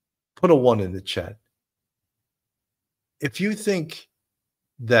a 1 in the chat. If you think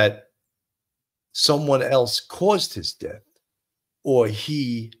that someone else caused his death, or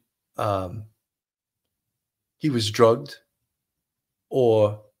he was drugged,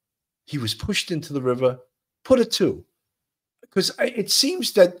 or he was pushed into the river, put a 2. Because it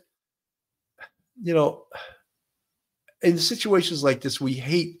seems that, you know, in situations like this, we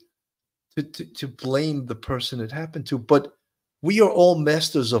hate to blame the person it happened to, but we are all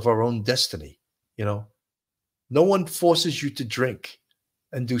masters of our own destiny. You know, no one forces you to drink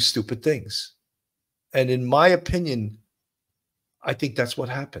and do stupid things. And in my opinion, I think that's what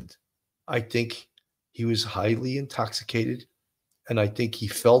happened. I think he was highly intoxicated, and I think he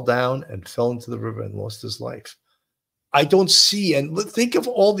fell down and fell into the river and lost his life. I don't see, and think of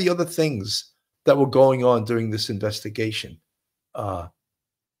all the other things that were going on during this investigation.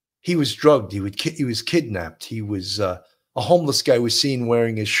 He was drugged. He was kidnapped. He was a homeless guy was seen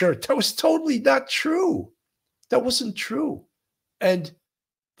wearing his shirt. That was totally not true. That wasn't true. And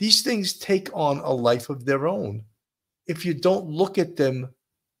these things take on a life of their own if you don't look at them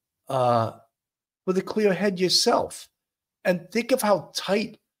with a clear head yourself. And think of how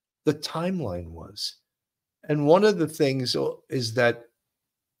tight the timeline was. And one of the things is that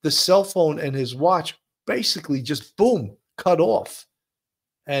the cell phone and his watch basically just, boom, cut off.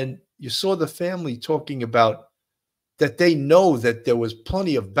 And you saw the family talking about that they know that there was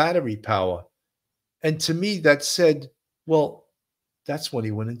plenty of battery power. And to me, that said, well, that's when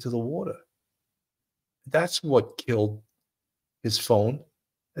he went into the water. That's what killed his phone.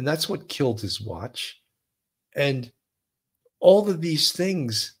 And that's what killed his watch. And all of these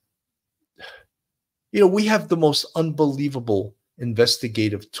things, you know, we have the most unbelievable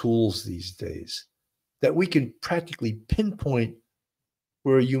investigative tools these days that we can practically pinpoint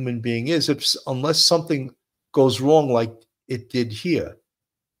where a human being is, unless something goes wrong like it did here,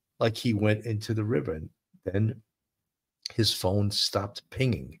 like he went into the river and then his phone stopped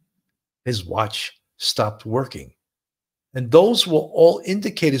pinging, his watch stopped working. And those were all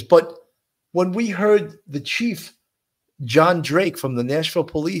indicators. But when we heard the chief, John Drake from the Nashville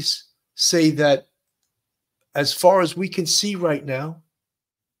Police, say that as far as we can see right now,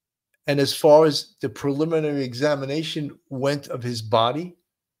 and as far as the preliminary examination went of his body,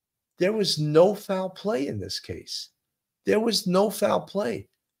 there was no foul play in this case. There was no foul play.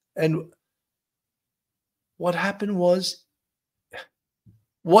 And what happened was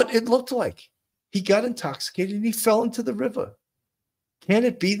what it looked like. He got intoxicated and he fell into the river. Can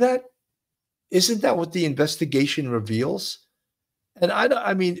it be that? Isn't that what the investigation reveals? And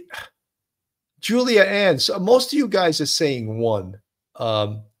I mean, Julia Ann, so most of you guys are saying 1.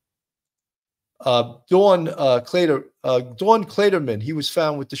 Dawn Clayterman, he was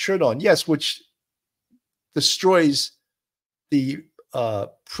found with the shirt on. Yes, which destroys the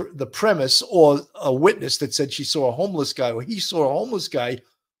premise, or a witness that said she saw a homeless guy, or he saw a homeless guy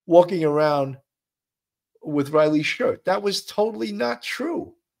walking around with Riley's shirt. That was totally not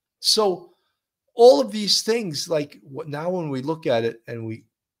true. So all of these things, like now when we look at it and we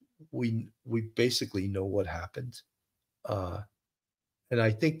basically know what happened. And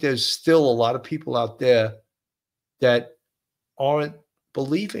I think there's still a lot of people out there that aren't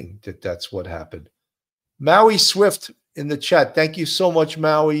believing that that's what happened. Maui Swift in the chat. Thank you so much,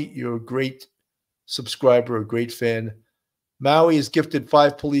 Maui. You're a great subscriber, a great fan. Maui is gifted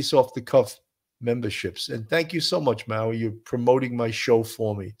 5 police off the cuff memberships. And thank you so much, Maui. You're promoting my show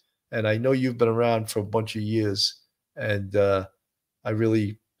for me. And I know you've been around for a bunch of years. And I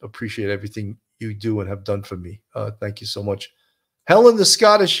really appreciate everything you do and have done for me. Thank you so much. Helen, the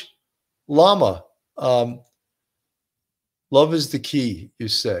Scottish Llama. Love is the key, you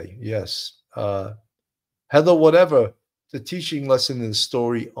say. Yes. Heather, whatever. The teaching lesson in the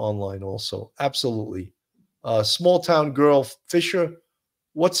story online also. Absolutely. Small town girl, Fisher.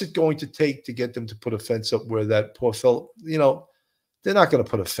 What's it going to take to get them to put a fence up where that poor fellow, they're not going to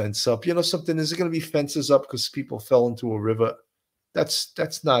put a fence up. You know something? Is it going to be fences up because people fell into a river?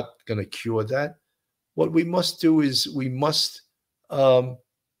 That's not going to cure that. What we must do is we must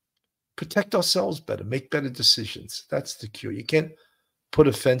protect ourselves better, make better decisions. That's the cure. You can't put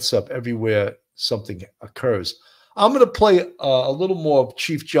a fence up everywhere something occurs. I'm going to play a little more of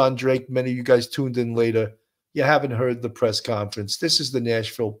Chief John Drake. Many of you guys tuned in later. You haven't heard the press conference. This is the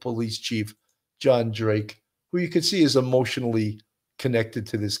Nashville Police Chief, John Drake, who you can see is emotionally connected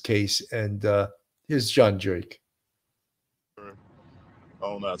to this case. And here's John Drake.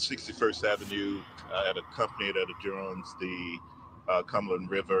 On 61st Avenue at a company that adjoins the Cumberland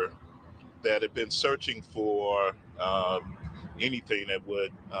River that had been searching for anything that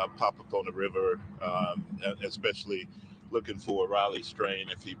would pop up on the river, especially looking for Riley Strain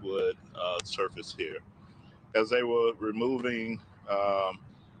if he would surface here. As they were removing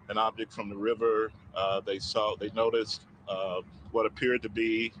an object from the river, they noticed what appeared to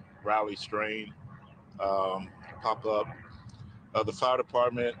be Riley Strain pop up. The fire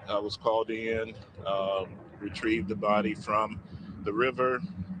department was called in, retrieved the body from the river.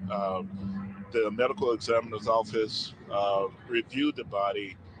 The medical examiner's office reviewed the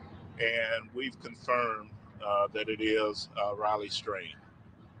body, and we've confirmed that it is Riley Strain.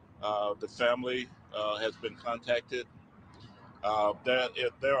 The family has been contacted.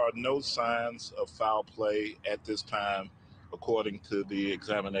 There are no signs of foul play at this time, according to the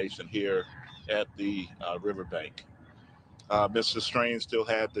examination here at the riverbank. Mr. Strain still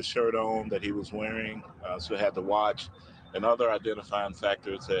had the shirt on that he was wearing, still had the watch, and other identifying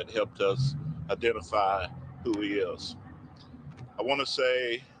factors that helped us identify who he is. I want to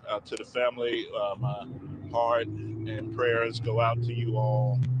say to the family, my heart and prayers go out to you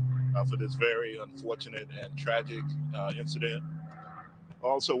all for this very unfortunate and tragic incident. I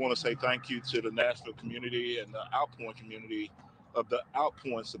also want to say thank you to the Nashville community and the Outpoint community of the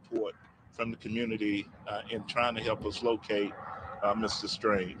Outpoint support from the community in trying to help us locate Mr.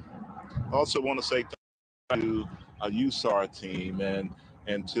 Strain. I also want to say thank you to a USAR team and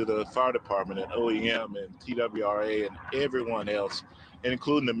to the fire department and OEM and TWRA and everyone else,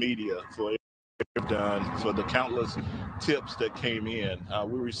 including the media, for everything done, for the countless tips that came in.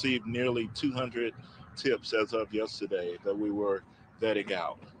 We received nearly 200 tips as of yesterday that we were vetting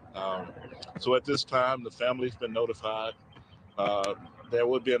out. So at this time, the family's been notified. There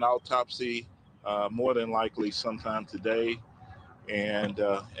will be an autopsy more than likely sometime today, and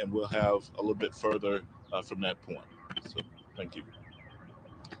we'll have a little bit further from that point. So thank you.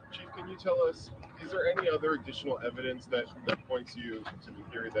 Chief, can you tell us, is there any other additional evidence that points you to the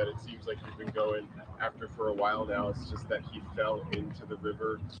theory that it seems like you've been going after for a while now? It's just that he fell into the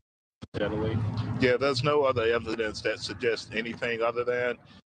river accidentally? Yeah, there's no other evidence that suggests anything other than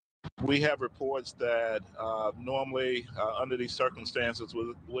we have reports that normally under these circumstances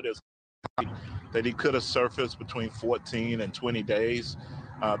with his that he could have surfaced between 14 and 20 days.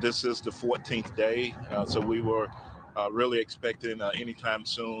 This is the 14th day, so we were really expecting anytime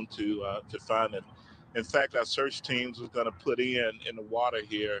soon to find him. In fact, our search teams was going to put in the water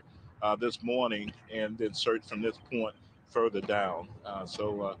here this morning and then search from this point further down.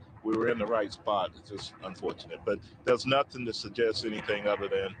 So we were in the right spot. It's just unfortunate, but there's nothing to suggest anything other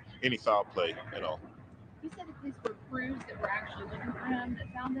than any foul play at all. You said the police were crews that were actually looking for him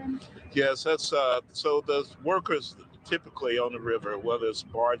that found him? Yes, that's so the workers typically on the river, whether it's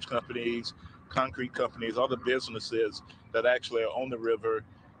barge companies, concrete companies, other businesses that actually are on the river,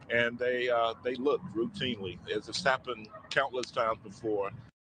 and they look routinely, as it's happened countless times before.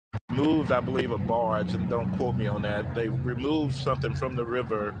 moved, I believe, a barge, and don't quote me on that. They removed something from the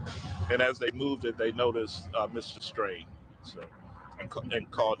river, and as they moved it, they noticed Mr. Strain, so and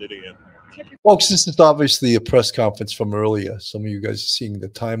called it in. Folks, this is obviously a press conference from earlier. Some of you guys are seeing the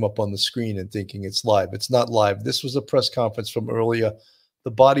time up on the screen and thinking it's live. It's not live. This was a press conference from earlier.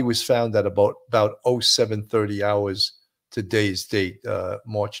 The body was found at about 07:30 hours today's date,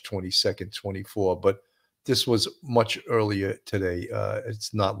 March 22nd, 24. But this was much earlier today.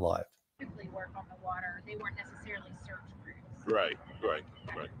 It's not live. Work on the water. They weren't necessarily search crews. Right.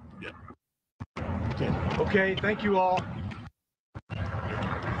 Yeah. Okay, thank you all.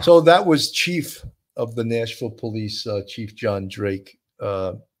 So that was Chief of the Nashville Police, Chief John Drake.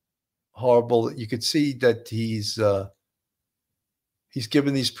 Horrible. You could see that he's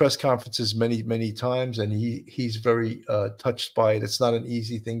given these press conferences many, many times, and he's very touched by it. It's not an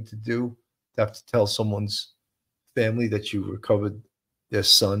easy thing to do, to have to tell someone's family that you recovered their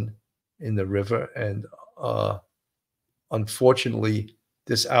son in the river. And unfortunately,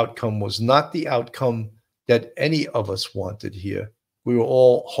 this outcome was not the outcome that any of us wanted here. We were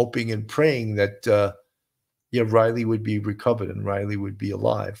all hoping and praying that, Riley would be recovered and Riley would be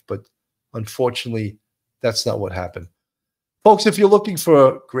alive. But unfortunately, that's not what happened. Folks, if you're looking for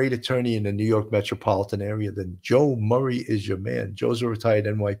a great attorney in the New York metropolitan area, then Joe Murray is your man. Joe's a retired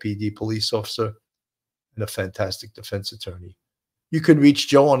NYPD police officer and a fantastic defense attorney. You can reach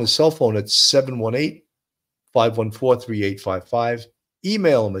Joe on his cell phone at 718-514-3855.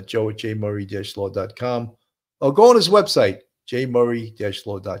 Email him at joe@jmurray-law.com or go on his website,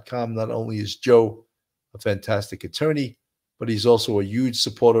 jmurray-law.com. Not only is Joe a fantastic attorney, but he's also a huge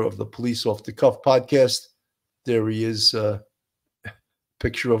supporter of the Police Off the Cuff podcast. There he is,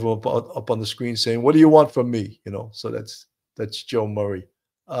 picture of him up on the screen saying, "What do you want from me?" So that's Joe Murray.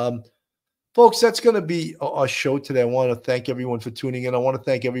 Folks, that's going to be our show today. I want to thank everyone for tuning in. I want to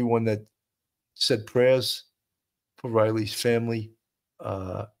thank everyone that said prayers for Riley's family,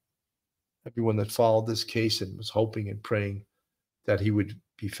 everyone that followed this case and was hoping and praying that he would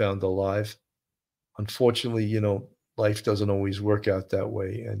be found alive. Unfortunately, life doesn't always work out that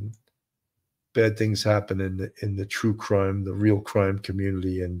way, and bad things happen in the true crime, the real crime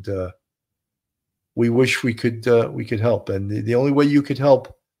community, and we wish we could help. And the only way you could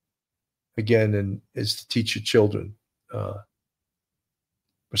help, again, is to teach your children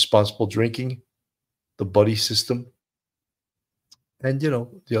responsible drinking, the buddy system, and the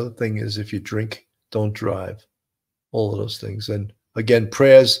other thing is, if you drink, don't drive. All of those things. And again,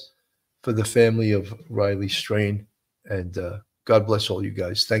 prayers for the family of Riley Strain, and God bless all you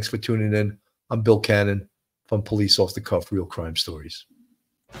guys. Thanks for tuning in. I'm Bill Cannon from Police Off the Cuff, Real Crime Stories.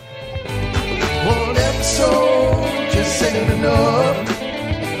 One episode just ain't enough.